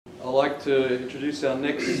I'd like to introduce our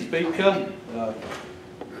next speaker,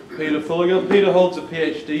 Peter Fullagar. Peter holds a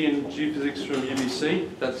PhD in Geophysics from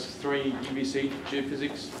UBC. That's 3 UBC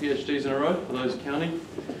Geophysics PhDs in a row, for those counting.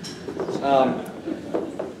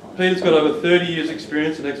 Peter's got over 30 years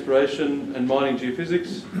experience in exploration and mining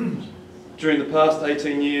geophysics. During the past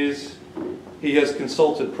 18 years, he has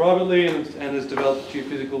consulted privately and has developed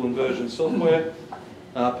geophysical inversion software.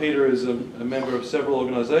 Peter is a member of several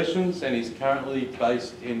organisations and he's currently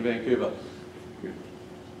based in Vancouver.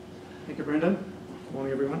 Thank you, Brendan. Good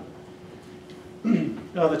morning, everyone.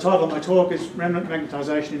 The title of my talk is Remanent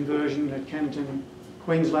Magnetisation Inversion at Cannington,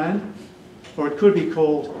 Queensland, or it could be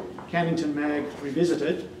called Cannington Mag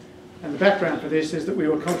Revisited. And the background for this is that we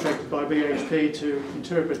were contracted by BHP to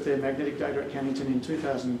interpret their magnetic data at Cannington in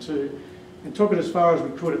 2002 and took it as far as we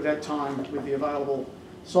could at that time with the available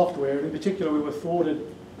software. And in particular, we were thwarted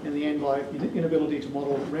in the end by inability to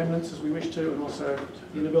model remnants as we wished to, and also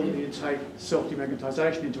the inability to take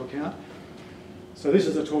self-demagnetisation into account. So this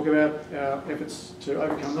is a talk about our efforts to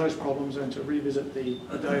overcome those problems and to revisit the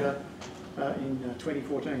data in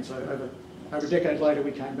 2014. So over a decade later,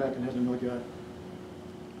 we came back and had another go.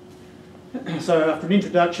 So after an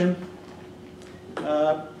introduction,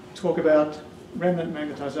 talk about remnant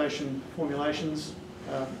magnetisation formulations,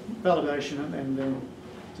 validation, and then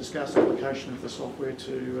discuss application of the software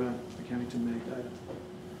to the Cannington Mag data.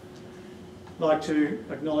 I'd like to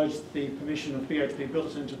acknowledge the permission of BHP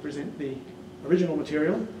Billiton to present the original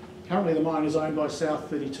material. Currently the mine is owned by South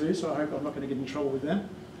 32, so I hope I'm not going to get in trouble with them.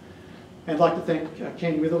 And I'd like to thank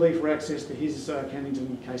Ken Witherley for access to his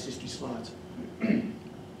Cannington case history slides.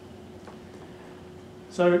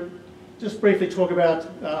 So just briefly talk about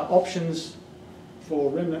options for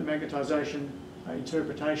remnant magnetisation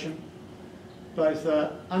interpretation, both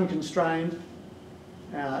unconstrained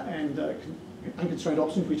and unconstrained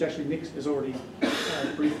options, which actually Nick has already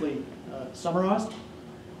briefly summarised,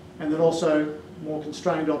 and then also more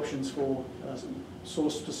constrained options for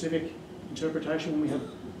source-specific interpretation when we have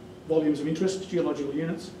volumes of interest, geological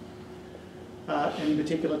units, and in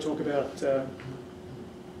particular talk about the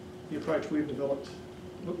approach we've developed.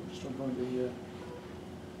 Just trying to find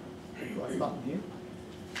the right button here.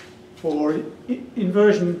 For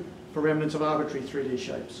inversion for remnants of arbitrary 3D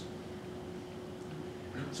shapes.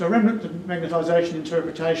 So remnant magnetisation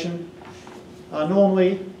interpretation,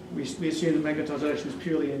 normally we assume that magnetisation is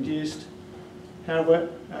purely induced. However,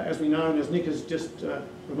 as we know and as Nick has just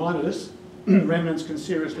reminded us, remnants can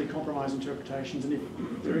seriously compromise interpretations, and if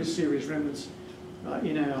there is serious remnants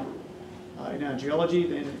in our geology,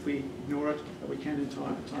 then if we ignore it, we can at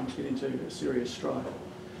times get into a serious strife.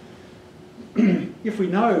 If we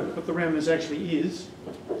know what the remnants actually is,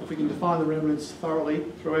 if we can define the remnants thoroughly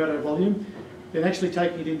throughout our volume, then actually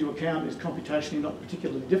taking it into account is computationally not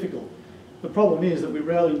particularly difficult. The problem is that we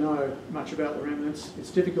rarely know much about the remnants.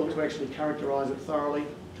 It's difficult to actually characterise it thoroughly.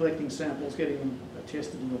 Collecting samples, getting them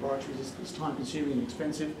tested in laboratories is time consuming and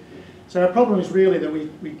expensive. So our problem is really that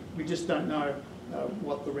we just don't know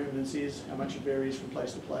what the remnants is, how much it varies from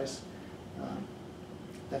place to place.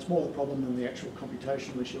 That's more the problem than the actual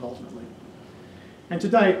computational issue ultimately. And to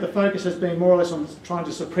date, the focus has been more or less on trying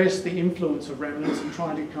to suppress the influence of remnants and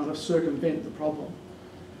trying to kind of circumvent the problem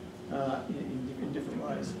in different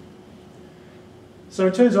ways. So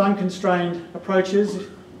in terms of unconstrained approaches,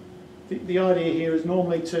 the idea here is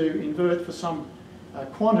normally to invert for some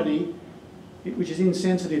quantity which is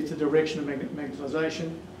insensitive to the direction of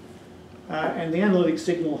magnetisation. And the analytic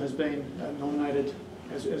signal has been nominated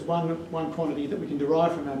as one quantity that we can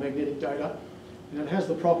derive from our magnetic data. And it has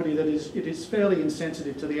the property that it is fairly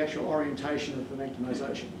insensitive to the actual orientation of the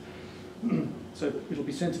magnetisation. So it'll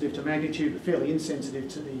be sensitive to magnitude, but fairly insensitive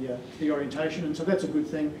to the orientation, and so that's a good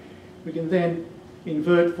thing. We can then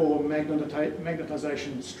invert for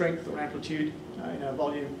magnetisation strength or amplitude in our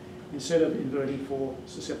volume instead of inverting for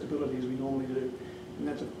susceptibility as we normally do. And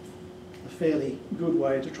that's a fairly good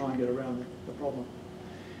way to try and get around the problem.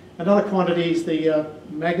 Another quantity is the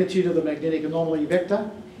magnitude of the magnetic anomaly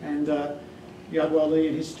vector, and Yadwal Lee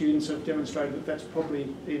and his students have demonstrated that that's probably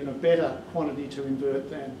even a better quantity to invert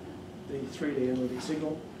than the 3D analytic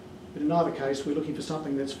signal. But in either case, we're looking for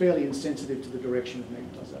something that's fairly insensitive to the direction of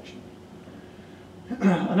magnetisation.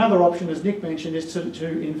 Another option, as Nick mentioned, is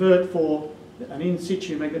to invert for an in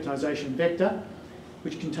situ magnetisation vector,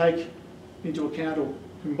 which can take into account or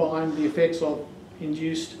combine the effects of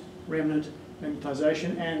induced remnant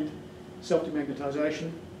magnetisation and self-demagnetisation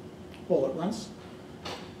all at once.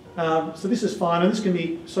 So this is fine, and this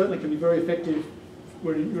certainly can be very effective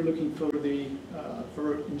when you're looking for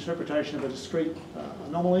interpretation of a discrete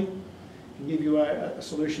anomaly. can give you a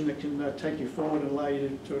solution that can take you forward and allow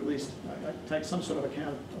you to at least take some sort of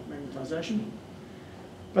account of magnetisation.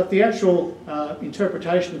 But the actual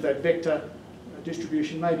interpretation of that vector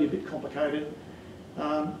distribution may be a bit complicated,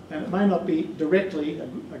 and it may not be directly a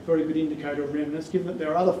very good indicator of remnants, given that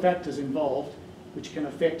there are other factors involved which can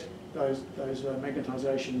affect those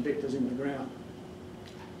magnetisation vectors in the ground.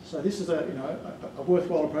 So this is a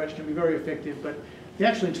worthwhile approach, can be very effective, but the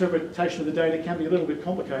actual interpretation of the data can be a little bit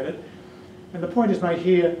complicated. And the point is made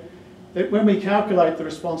here that when we calculate the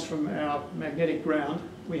response from our magnetic ground,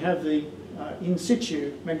 we have the in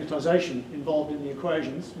situ magnetisation involved in the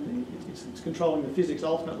equations, and it's controlling the physics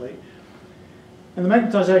ultimately. And the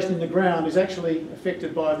magnetisation in the ground is actually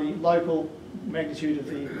affected by the local magnitude of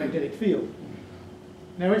the magnetic field.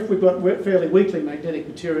 Now, if we've got fairly weakly magnetic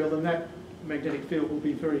material, then that magnetic field will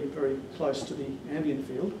be very, very close to the ambient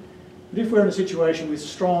field. But if we're in a situation with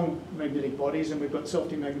strong magnetic bodies and we've got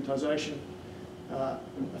self-demagnetisation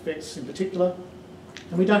effects in particular,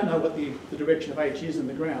 and we don't know what the direction of H is in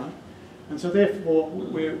the ground, and so therefore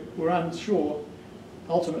we're unsure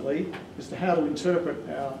ultimately as to how to interpret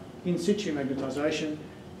our in situ magnetisation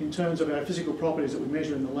in terms of our physical properties that we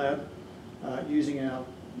measure in the lab using our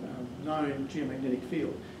known geomagnetic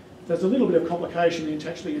field. There's a little bit of complication in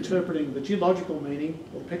actually interpreting the geological meaning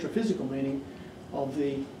or the petrophysical meaning of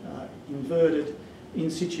the inverted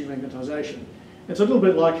in situ magnetisation. It's a little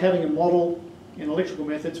bit like having a model in electrical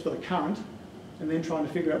methods for the current and then trying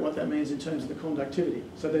to figure out what that means in terms of the conductivity.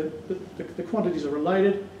 So the quantities are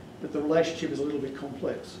related, but the relationship is a little bit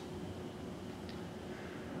complex.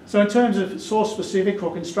 So in terms of source-specific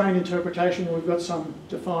or constrained interpretation, we've got some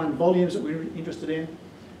defined volumes that we're interested in.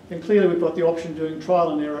 Then clearly we've got the option of doing trial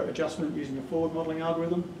and error adjustment using a forward modelling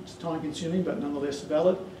algorithm. It's time-consuming, but nonetheless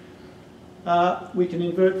valid. We can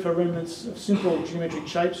invert for remnants of simple geometric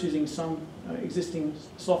shapes using some existing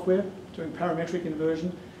software, doing parametric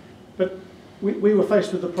inversion. But we were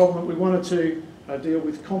faced with the problem that we wanted to deal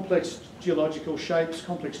with complex geological shapes,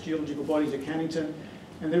 complex geological bodies at Cannington,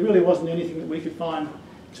 and there really wasn't anything that we could find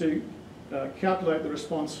to calculate the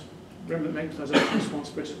response, remnant magnetisation response,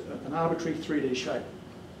 for an arbitrary 3D shape.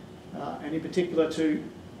 And in particular to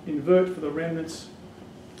invert for the remnants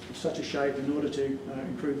of such a shape in order to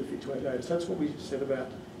improve the fit to our data. So that's what we set about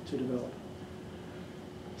to develop.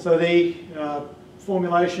 So the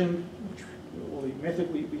formulation, or the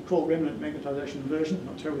method we call Remanent Magnetisation Inversion,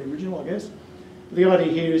 not terribly original I guess. The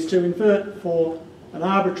idea here is to invert for an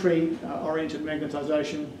arbitrary oriented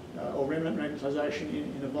magnetisation or remnant magnetisation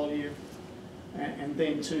in a volume, and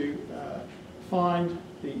then to find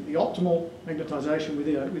the optimal magnetisation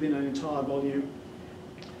within an entire volume,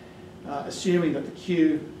 assuming that the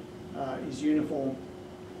Q is uniform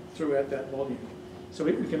throughout that volume. So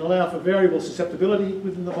we can allow for variable susceptibility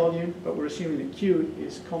within the volume, but we're assuming that Q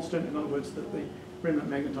is constant, in other words that the remnant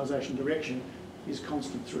magnetisation direction is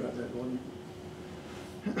constant throughout that volume.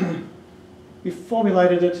 We've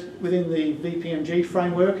formulated it within the VPMG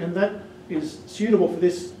framework, and that is suitable for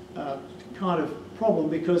this kind of problem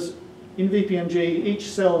because in VPMG each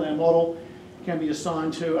cell in our model can be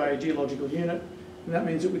assigned to a geological unit, and that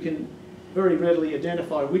means that we can very readily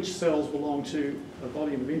identify which cells belong to a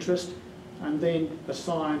volume of interest and then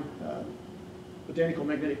assign identical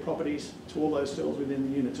magnetic properties to all those cells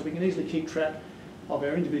within the unit. So we can easily keep track of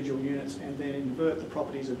our individual units and then invert the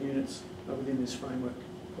properties of units within this framework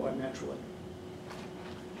quite naturally.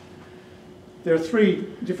 There are three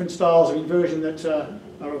different styles of inversion that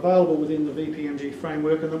are available within the VPMG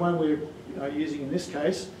framework, and the one we're using in this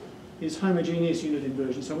case is homogeneous unit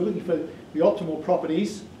inversion. So we're looking for the optimal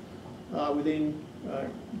properties within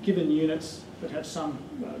given units that have some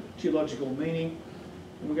geological meaning,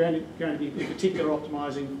 and we're going to be in particular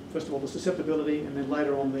optimising first of all the susceptibility and then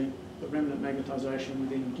later on the remnant magnetisation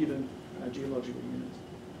within given geological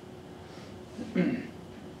units.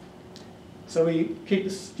 So we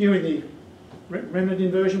keep during the remnant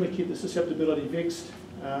inversion, we keep the susceptibility fixed,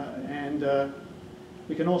 and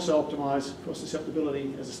we can also optimise for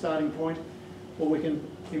susceptibility as a starting point, or we can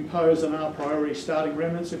impose an a priori starting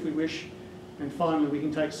remnants if we wish, and finally we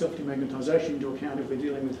can take self-demagnetisation into account if we're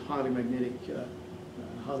dealing with highly magnetic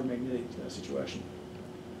situation.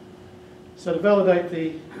 So to validate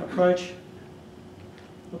the approach,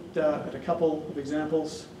 looked at a couple of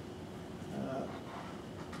examples.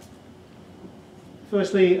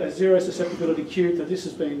 Firstly, a zero susceptibility cube. That this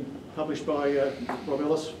has been published by Rob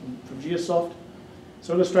Ellis from Geosoft.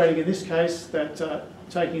 So illustrating in this case that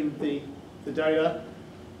taking the data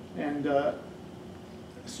and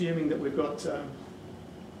assuming that we've got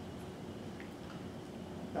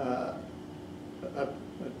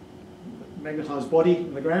magnetised body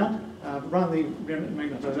in the ground, run the remnant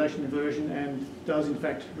magnetisation inversion, and does in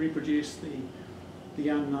fact reproduce the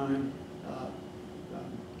unknown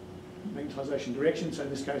magnetisation direction. So in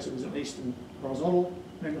this case it was an eastern horizontal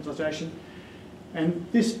magnetisation. And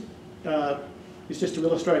this is just to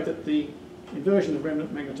illustrate that the inversion of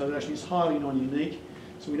remnant magnetisation is highly non-unique.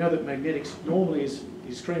 So we know that magnetics normally is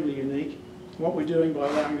extremely unique. What we're doing by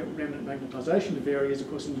allowing remnant magnetisation to vary is, of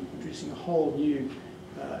course, introducing a whole new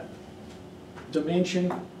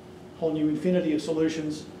dimension, whole new infinity of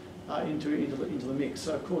solutions into the mix.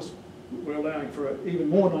 So, of course, we're allowing for even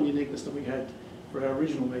more non-uniqueness than we had for our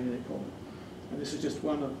original magnetic problem. And this is just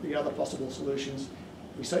one of the other possible solutions.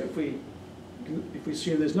 If we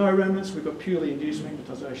assume there's no remnants, we've got purely induced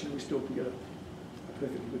magnetisation, and we still can get a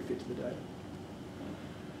perfectly good fit to the data.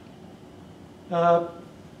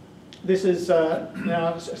 This is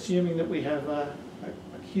now assuming that we have a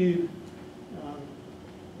cube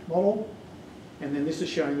model, and then this is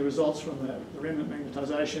showing the results from the remnant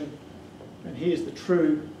magnetisation. And here's the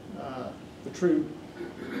true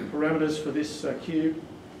parameters for this cube.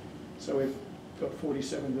 So we've got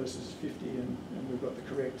 47 versus 50, and we've got the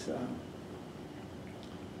correct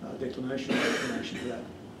declination for that.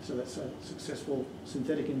 So that's a successful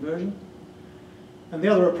synthetic inversion. And the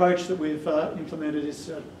other approach that we've implemented is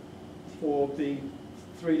for the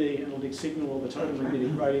 3D analytic signal, or the total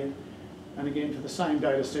magnetic gradient. And again, for the same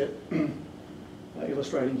data set,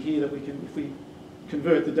 illustrating here that we can, if we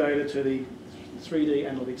convert the data to the 3D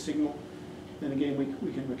analytic signal, then again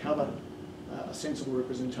we can recover a sensible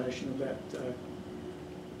representation of that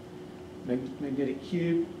magnetic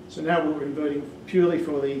cube. So now we're inverting purely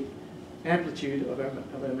for the amplitude of our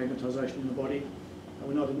magnetisation in the body.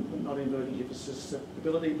 We're not inverting here for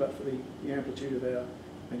susceptibility, but for the amplitude of our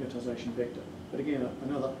magnetisation vector. But again,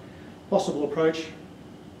 another possible approach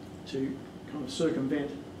to kind of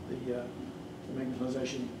circumvent the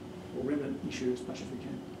magnetisation or remnant issue as much as we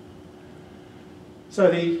can. So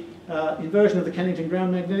the inversion of the Cannington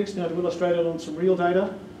ground magnetics, now to illustrate it on some real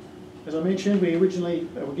data. As I mentioned, we originally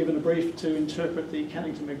were given a brief to interpret the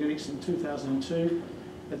Cannington magnetics in 2002.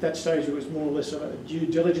 At that stage it was more or less a due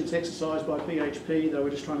diligence exercise by BHP. They were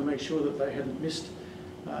just trying to make sure that they hadn't missed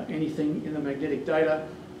anything in the magnetic data.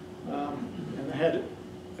 And they had,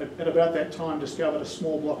 at about that time, discovered a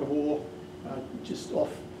small block of ore just off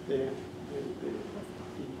the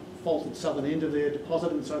faulted southern end of their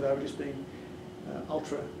deposit, and so they were just being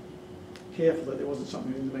ultra careful that there wasn't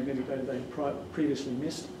something in the magnetic data they had previously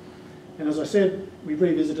missed. And as I said, we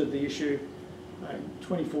revisited the issue in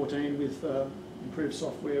 2014 with improved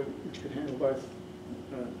software which could handle both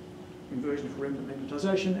inversion for remnant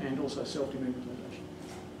magnetisation and also self-demagnetisation.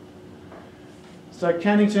 So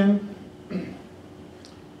Cannington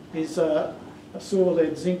is a silver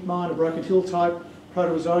lead zinc mine, a Broken Hill type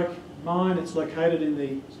Proterozoic mine. It's located in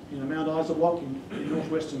the Mount Isa block in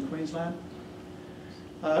northwestern Queensland.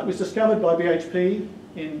 It was discovered by BHP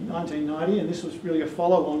in 1990, and this was really a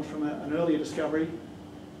follow-on from an earlier discovery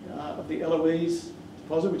of the Eloise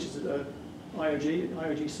deposit, which is a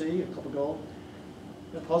IOGC, a copper gold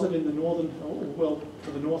deposit in the northern, well,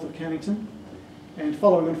 to the north of Cannington. And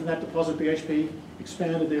following on from that deposit, BHP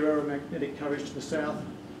expanded their aeromagnetic coverage to the south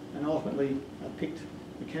and ultimately picked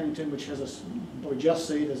the Cannington, which has what we just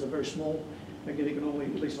see, there's a very small magnetic anomaly,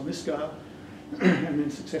 at least on this scale, and then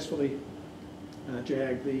successfully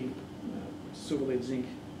jagged the silver lead zinc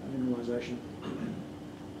mineralisation,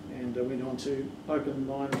 and went on to open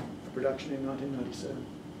the mine for production in 1997.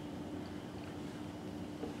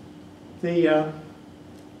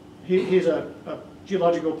 Here's a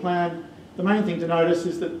geological plan. The main thing to notice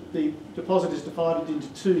is that the deposit is divided into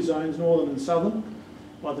two zones, northern and southern,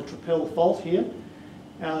 by the Trappel Fault here.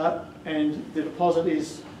 And the deposit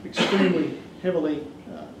is extremely heavily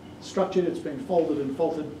structured. It's been folded and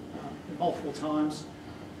faulted multiple times.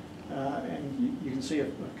 And you can see a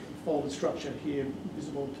folded structure here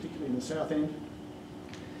visible, particularly in the south end.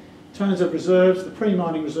 In terms of reserves, the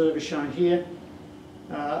pre-mining reserve is shown here.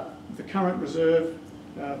 The current reserve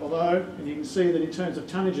below, and you can see that in terms of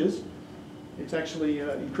tonnages, it's actually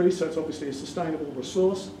increased, so it's obviously a sustainable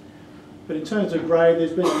resource. But in terms of grade,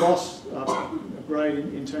 there's been a loss of grade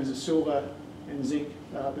in terms of silver and zinc,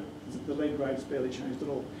 but the lead grade has barely changed at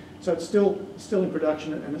all. So it's still in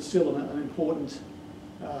production, and it's still an important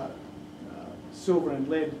silver and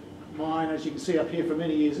lead mine. As you can see up here, for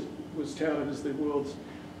many years it was touted as the world's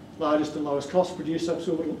largest and lowest cost producer of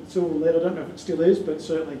silver and lead. I don't know if it still is, but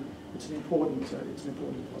certainly it's an important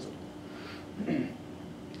deposit.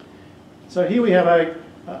 So here we have a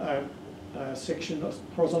section, a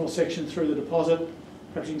horizontal section through the deposit.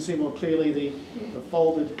 Perhaps you can see more clearly the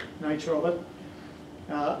folded nature of it.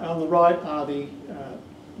 On the right are the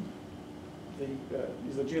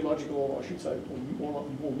geological, or I should say more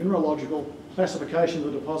mineralogical classification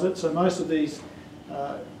of the deposit. So most of these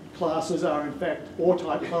classes are in fact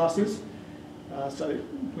ore-type classes. So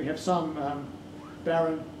we have some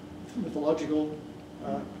barren lithological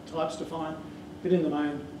types defined, but in the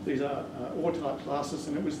main these are ore-type classes,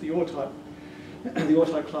 and it was the ore-type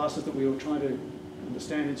classes that we were trying to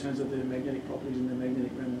understand in terms of their magnetic properties and their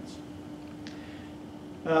magnetic remnants.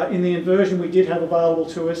 In the inversion, we did have available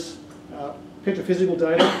to us petrophysical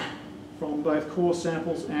data from both core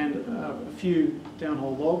samples and a few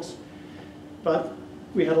downhole logs, but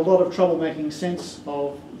we had a lot of trouble making sense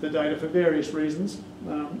of the data for various reasons.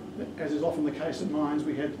 As is often the case at mines,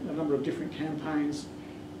 we had a number of different campaigns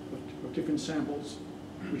of different samples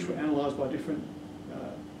which were analysed by different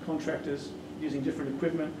contractors using different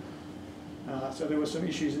equipment. So there were some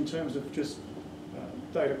issues in terms of just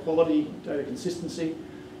data quality, data consistency.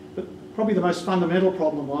 But probably the most fundamental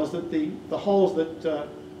problem was that the holes that,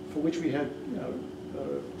 for which we had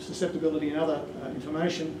susceptibility and other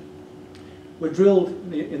information were drilled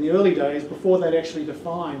in the early days before they'd actually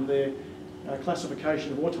defined their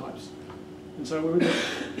classification of ore types. And so we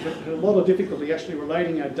had a lot of difficulty actually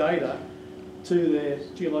relating our data to their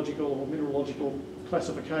geological or mineralogical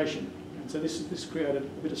classification. And so this created a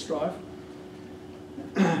bit of strife.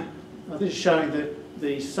 This is showing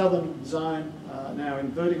the southern zone now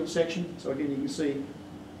in vertical section. So again, you can see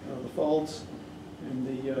the folds and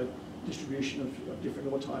the distribution of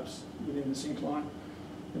different ore types within the syncline.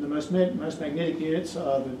 And the most magnetic units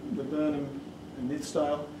are the Burnham and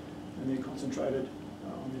Nithsdale, and they're concentrated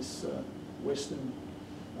on this western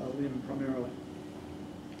limb primarily.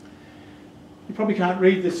 You probably can't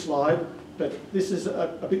read this slide, but this is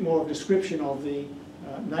a bit more of a description of the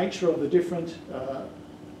nature of the different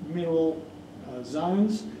mineral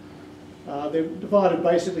zones. They're divided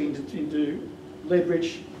basically into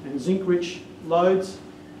lead-rich and zinc-rich lodes,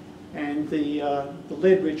 and the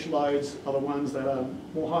lead-rich lodes are the ones that are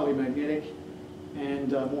more highly magnetic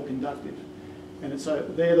and more conductive. And so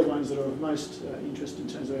they're the ones that are of most interest in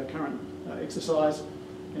terms of our current exercise,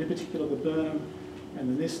 and in particular the Burnham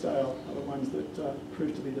and the Nithsdale are the ones that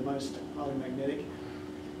prove to be the most highly magnetic.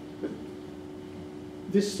 But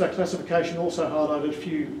this classification also highlighted a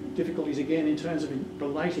few difficulties again in terms of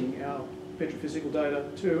relating our petrophysical data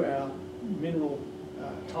to our mineral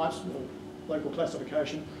types or local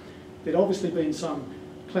classification. There'd obviously been some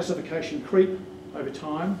classification creep over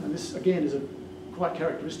time, and this again is quite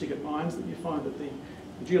characteristic at mines, that you find that the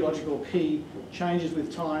geological key changes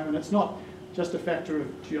with time, and it's not just a factor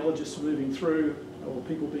of geologists moving through or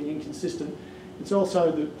people being inconsistent. It's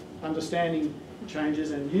also that understanding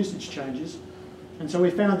changes and usage changes. And so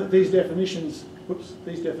we found that these definitions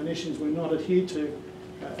were not adhered to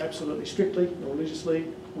absolutely strictly or religiously.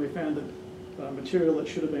 We found that material that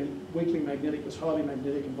should have been weakly magnetic was highly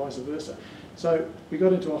magnetic, and vice versa. So we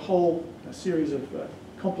got into a series of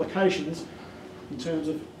complications in terms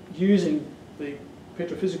of using the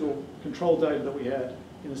petrophysical control data that we had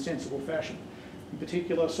in a sensible fashion. In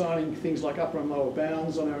particular, assigning things like upper and lower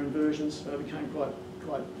bounds on our inversions became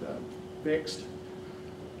quite vexed.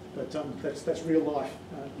 But that's real life,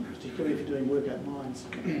 particularly if you're doing work at mines.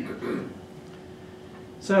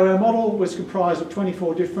 So our model was comprised of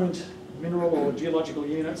 24 different mineral or geological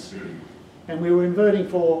units, and we were inverting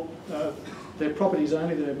for their properties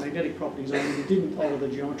only, their magnetic properties only. We didn't alter the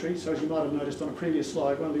geometry. So as you might have noticed on a previous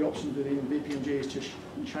slide, one of the options within BPMG is to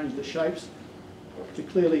change the shapes. To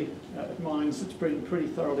clearly, at mines, it's been pretty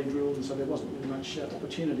thoroughly drilled, and so there wasn't really much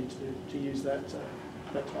opportunity to use that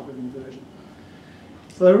type of inversion.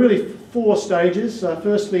 So there are really four stages.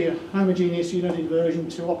 Firstly, a homogeneous unit inversion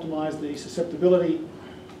to optimise the susceptibility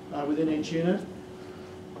within each unit.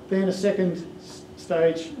 Then a second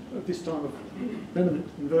stage, at this time of remanent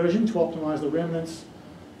inversion, to optimise the remnants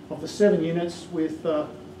of the 7 units with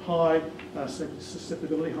high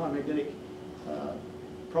susceptibility, high magnetic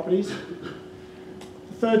properties.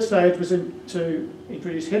 The third stage was to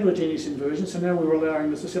introduce heterogeneous inversion, so now we were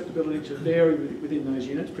allowing the susceptibility to vary within those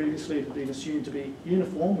units. Previously it had been assumed to be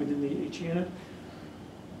uniform within each unit.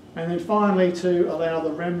 And then finally to allow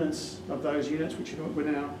the remnants of those units, which were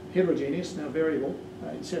now heterogeneous, now variable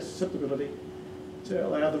in susceptibility, to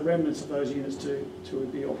allow the remnants of those units to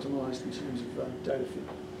be optimised in terms of data fit.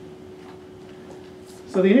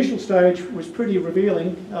 So the initial stage was pretty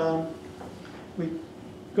revealing. We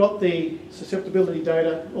got the susceptibility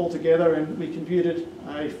data all together, and we computed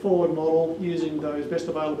a forward model using those best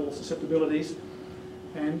available susceptibilities.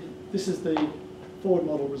 And this is the forward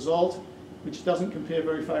model result, which doesn't compare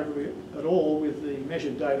very favourably at all with the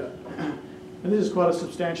measured data. And this is quite a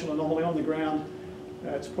substantial anomaly on the ground.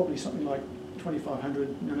 it's probably something like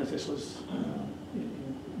 2,500 nanoteslas in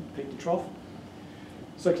peak to trough.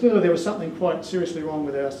 So clearly there was something quite seriously wrong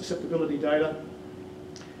with our susceptibility data.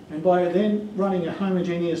 And by then running a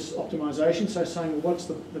homogeneous optimization, so saying, well, what's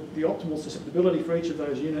the optimal susceptibility for each of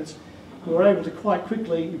those units, we were able to quite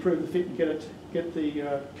quickly improve the fit and get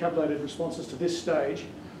the calculated responses to this stage.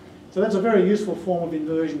 So that's a very useful form of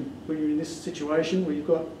inversion when you're in this situation where you've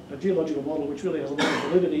got a geological model which really has a lot of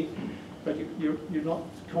validity, but you're not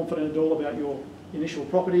confident at all about your initial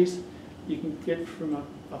properties. You can get from a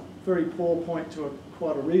very poor point to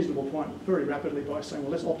quite a reasonable point very rapidly by saying,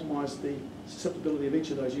 well, let's optimise the susceptibility of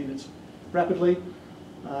each of those units rapidly.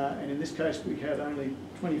 And in this case, we had only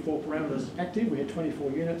 24 parameters active. We had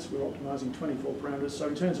 24 units. We were optimising 24 parameters. So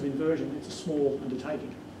in terms of inversion, it's a small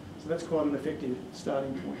undertaking. So that's quite an effective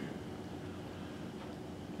starting point.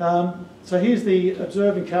 So here's the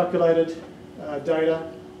observed and calculated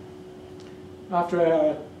data after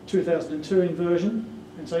our 2002 inversion.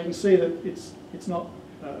 And so you can see that it's not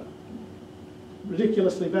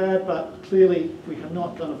ridiculously bad, but clearly we have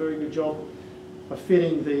not done a very good job of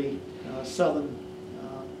fitting the southern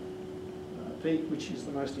peak, which is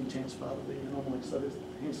the most intense part of the anomaly. So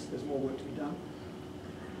hence there's more work to be done.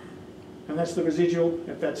 And that's the residual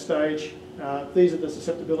at that stage. These are the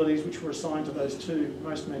susceptibilities which were assigned to those two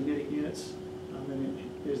most magnetic units. And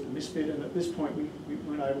then there's the misfit, and at this point we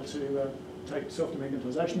weren't able to take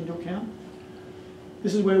self-demagnetization into account.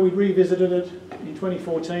 This is where we revisited it in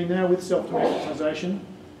 2014 now with self-demagnetization.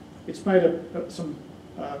 It's made some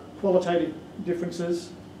qualitative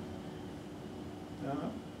differences,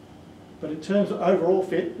 but in terms of overall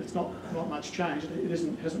fit, it's not much changed. It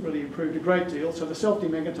hasn't really improved a great deal. So the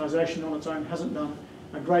self-demagnetization on its own hasn't done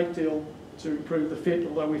a great deal to improve the fit,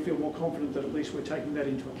 although we feel more confident that at least we're taking that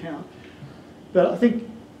into account. But I think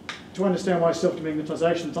to understand why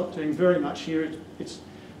self-demagnetization is not doing very much here, it's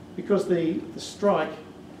because the strike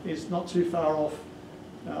is not too far off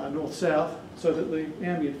north-south, so that the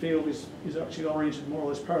ambient field is actually oriented more or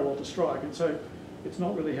less parallel to strike, and so it's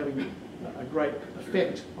not really having a great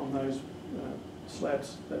effect on those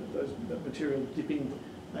slabs, that material dipping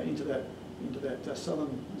into that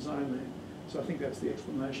southern zone there. So I think that's the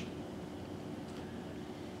explanation.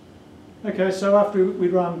 Okay, so after we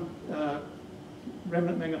run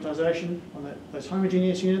remanent magnetisation on those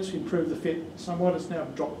homogeneous units, we improved the fit somewhat. It's now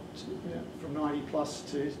dropped from 90 plus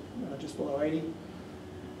to just below 80.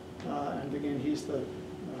 And again, here's the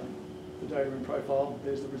data in profile.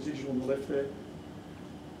 There's the residual on the left there.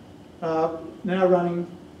 Now running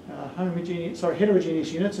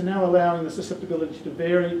heterogeneous units, and now allowing the susceptibility to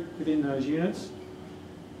vary within those units.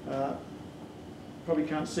 Probably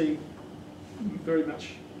can't see very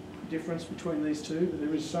much difference between these two, but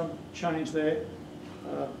there is some change there,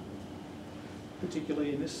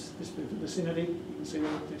 particularly in this vicinity. You can see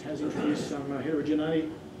that it has introduced some heterogeneity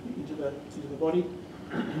into the body,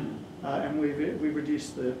 and we've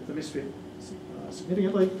reduced the misfit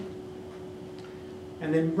significantly.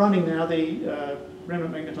 And then running now the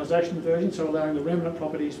remanent magnetisation inversion, so allowing the remanent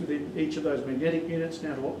properties within each of those magnetic units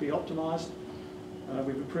now to be optimised.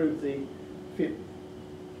 We've improved the fit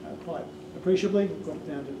quite appreciably. We've got it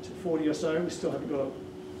down to 40 or so. We still haven't got a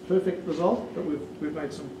perfect result, but we've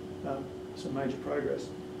made some major progress.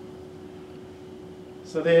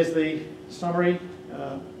 So there's the summary,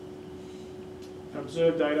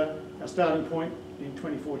 observed data, our starting point in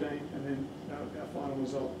 2014, and then our final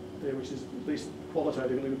result there, which is at least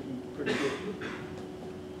qualitatively looking pretty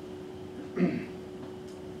good.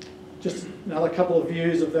 Just another couple of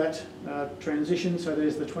views of that transition. So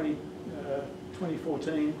there's the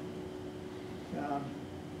 2014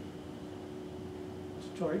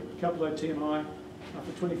 calculated TMI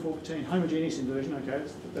after 2014 homogeneous inversion. Okay,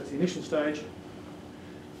 that's the initial stage,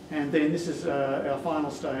 and then this is our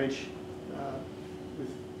final stage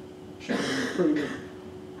with showing the improvement.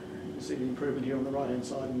 You can see the improvement here on the right-hand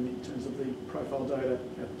side in terms of the profile data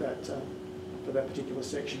at that for that particular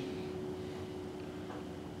section.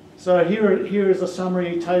 So here is a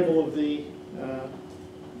summary table of the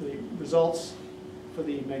results for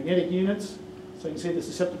the magnetic units. So you can see the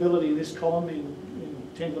susceptibility in this column in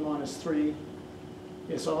 10 to the minus 3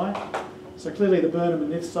 SI. So clearly the Burnham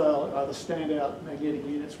and Nithsdale are the standout magnetic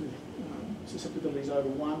units with susceptibilities over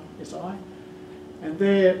 1 SI. And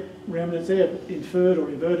their remnants, their inferred or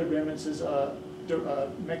inverted remnants,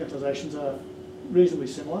 magnetisations are reasonably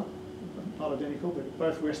similar, not identical, but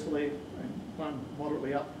both westerly, and one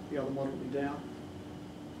moderately up, the other moderately down.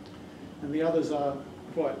 And the others are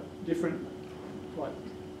quite different, quite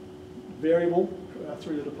variable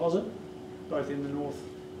through the deposit, both in the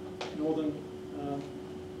northern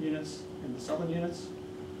units and the southern units.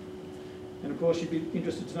 And of course you'd be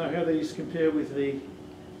interested to know how these compare with the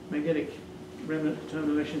magnetic remnant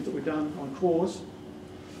determinations that we've done on cores.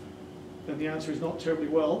 And the answer is not terribly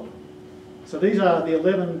well. So these are the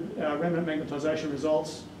 11 remnant magnetisation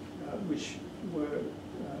results which were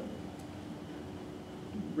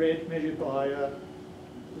measured by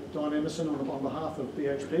Don Emerson on behalf of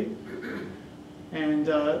BHP. And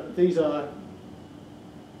these are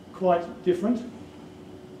quite different,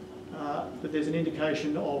 but there's an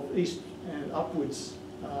indication of east and upwards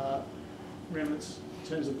remnants in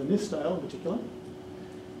terms of the Nithsdale in particular.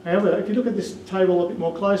 However, if you look at this table a bit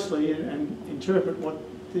more closely and interpret what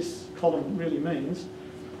this column really means,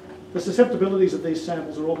 the susceptibilities of these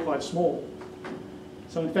samples are all quite small.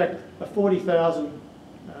 So in fact, a 40,000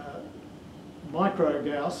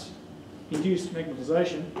 micro-Gauss induced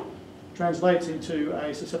magnetisation translates into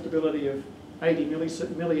a susceptibility of 80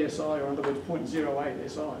 milli-SI, or in other words 0.08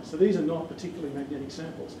 SI. So these are not particularly magnetic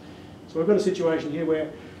samples. So we've got a situation here where,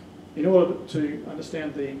 in order to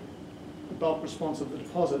understand the bulk response of the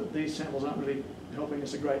deposit, these samples aren't really helping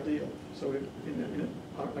us a great deal. So we're in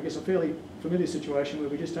I guess a fairly familiar situation where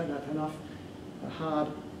we just don't have enough hard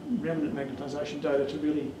remnant magnetisation data to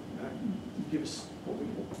really give us what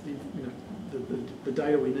the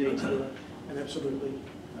data we need to do an absolutely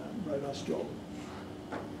robust job.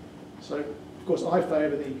 So, of course, I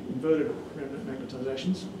favour the inverted remnant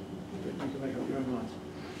magnetisations, but you can make up your own minds.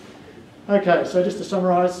 Okay, so just to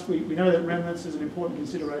summarise, we know that remnants is an important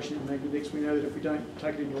consideration in magnetics. We know that if we don't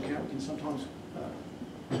take it into account, we can sometimes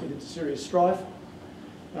get into serious strife.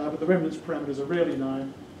 But the remnants parameters are rarely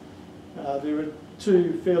known. There are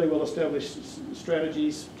two fairly well-established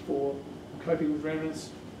strategies for coping with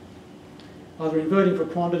remnants. Either inverting for a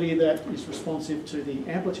quantity that is responsive to the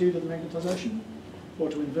amplitude of the magnetisation, or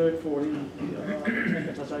to invert for an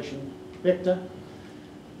magnetisation vector.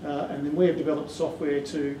 And then we have developed software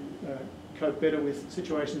to cope better with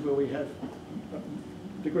situations where we have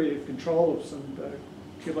a degree of control of some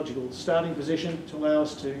geological starting position to allow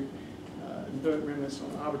us to invert remnants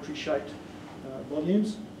on arbitrary shaped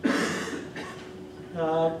volumes.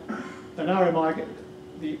 An RMI,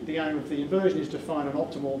 the aim of the inversion is to find an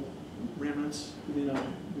optimal remnants within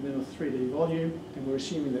a 3D volume, and we're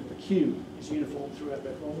assuming that the Q is uniform throughout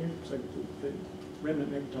that volume, so the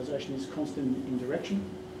remnant magnetisation is constant in direction.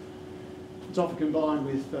 It's often combined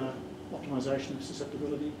with optimisation of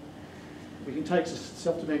susceptibility. We can take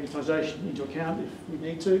self-magnetisation into account if we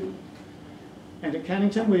need to. And at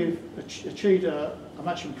Cannington, we've achieved a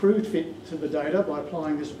much improved fit to the data by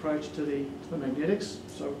applying this approach to the magnetics,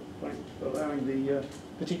 so by allowing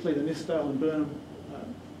particularly the Nithsdale and Burnham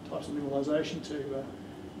types of mineralisation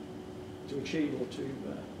to achieve or to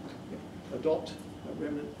adopt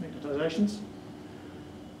remnant magnetisations.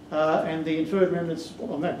 And the inferred remnants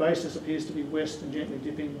on that basis appears to be west and gently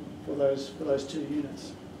dipping for those two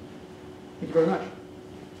units. Thank you very much.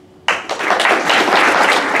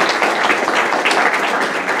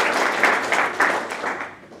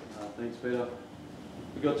 Thanks, Peter.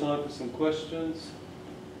 We've got time for some questions.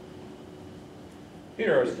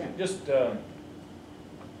 Peter,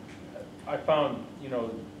 I found,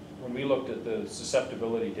 when we looked at the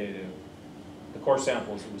susceptibility data, the core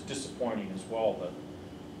samples, it was disappointing as well that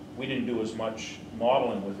we didn't do as much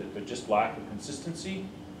modeling with it, but just lack of consistency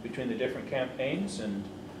between the different campaigns. And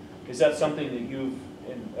is that something that you've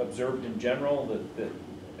observed in general, that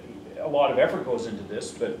a lot of effort goes into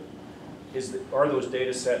this, but are those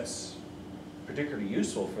data sets particularly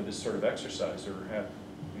useful for this sort of exercise, or have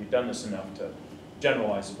you done this enough to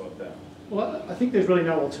generalize about that? Well, I think there's really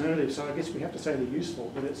no alternative, so I guess we have to say they're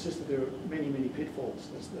useful, but it's just that there are many, many pitfalls.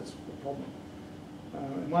 That's the problem.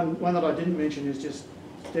 One that I didn't mention is just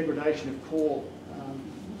degradation of core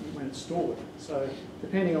when it's stored. So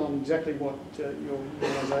depending on exactly what your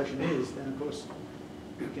mineralisation is, then of course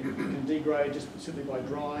you can degrade just simply by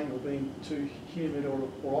drying or being too humid or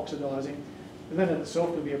oxidising, and that in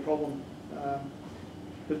itself can be a problem.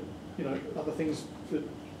 But other things that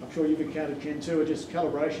I'm sure you've encountered, Genn, too, are just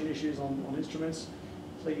calibration issues on instruments.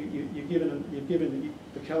 So you're given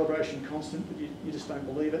the calibration constant, but you just don't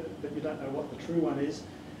believe it, but you don't know what the true one is.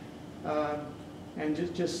 And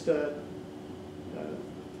just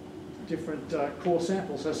different core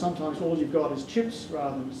samples. So sometimes all you've got is chips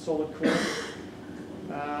rather than solid core.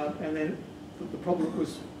 And then the problem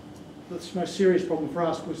was, the most serious problem for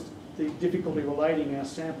us was the difficulty relating our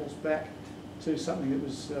samples back to something that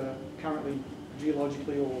was currently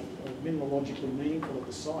geologically or mineralogically meaningful at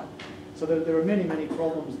the site. So there are many, many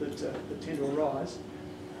problems that tend to arise,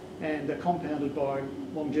 and are compounded by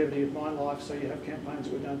longevity of mine life. So you have campaigns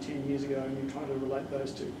that were done 10 years ago and you're trying to relate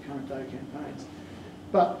those to current day campaigns.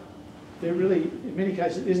 But there really, in many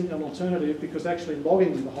cases, isn't an alternative because actually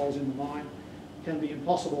logging the holes in the mine can be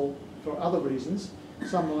impossible for other reasons.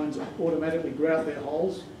 Some mines automatically grout their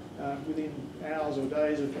holes within hours or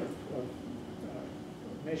days of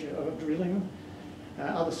drilling them.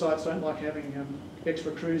 Other sites don't like having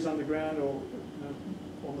extra crews underground or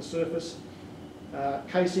on the surface.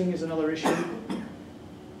 Casing is another issue.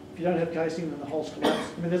 If you don't have casing, then the holes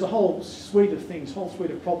collapse. I mean, there's a whole suite of things, whole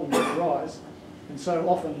suite of problems that arise, and so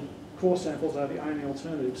often core samples are the only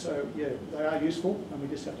alternative. So yeah, they are useful, and we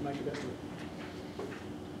just have to make the best of it.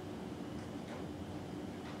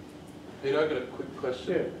 Peter, I've got a quick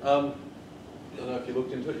question. Yeah. I don't know if you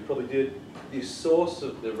looked into it, you probably did. The source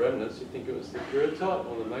of the remnants, you think it was the pyrrhotite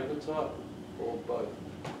or the magnetite, or both?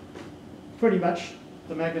 Pretty much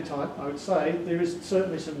the magnetite, I would say. There is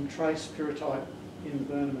certainly some trace pyrrhotite in the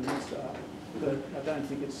Burnham and Munster, but I don't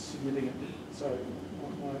think it's significant. So,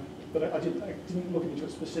 but I didn't look into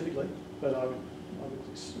it specifically, but I would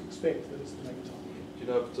expect that it's the magnetite. Do you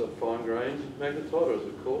know if it's a fine-grained magnetite or is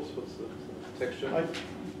it coarse? What's the texture?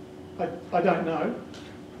 I don't know.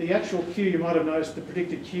 The actual Q, you might have noticed the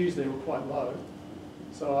predicted Qs there were quite low.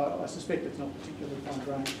 So I suspect it's not particularly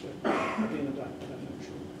fine-grained, but again, I don't know for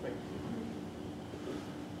sure.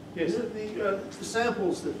 Yes? The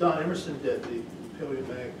samples that Don Emerson did, the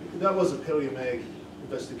paleomag, that was a paleomag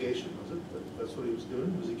investigation, was it? That's what he was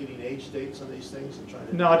doing? Was he getting age dates on these things and trying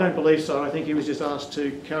to... No, I don't believe so. I think he was just asked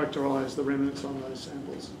to characterise the remnants on those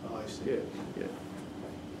samples. Oh, I see. Yeah.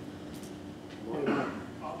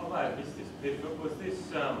 I might have missed this bit, but was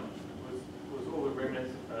this, was all the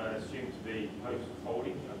remnants assumed to be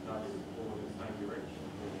post-folding, all in the same direction?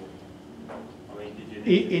 Or, I mean, did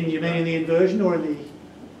you... You mean in the inversion or in the...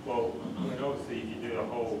 Well, I mean, obviously, if you do the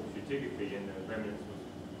whole stratigraphy and the remnants was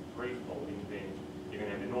pre-folding, then you're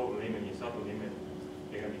going to have the northern limb and your southern limb, and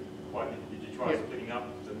they're going to be quite... Did you try splitting up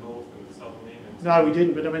the north and the southern limb? No, we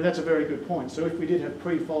didn't, but I mean, that's a very good point. So if we did have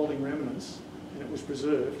pre-folding remnants and it was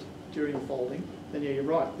preserved during the folding, then yeah, you're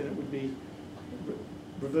right, then it would be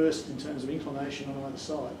reversed in terms of inclination on either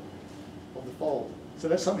side of the fold. So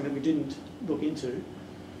that's something that we didn't look into,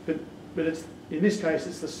 but it's, in this case,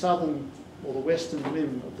 it's the southern or the western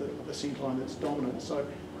limb of the syncline that's dominant. So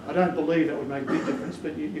I don't believe that would make a big difference,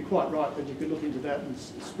 but you're quite right that you could look into that and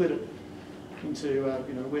split it into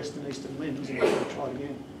west and eastern limbs and try it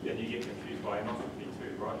again. Yeah, you get confused by anoscopy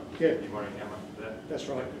too, right? Yeah. You're wondering how much of that. That's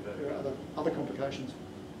right. There are other complications.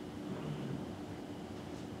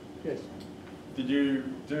 Yes. Did you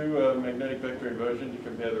do a magnetic vector inversion to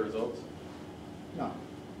compare the results? No.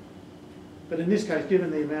 But in this case,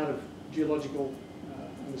 given the amount of geological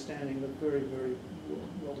understanding, the very, very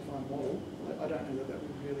well-defined model, I don't know that that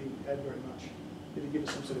would really add very much. It would give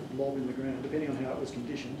us some sort of lob in the ground, depending on how it was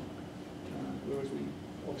conditioned. Whereas we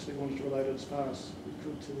obviously wanted to relate it as far as we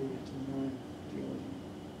could to the mine geology.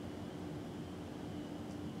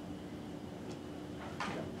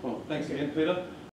 Well, thanks again, Peter.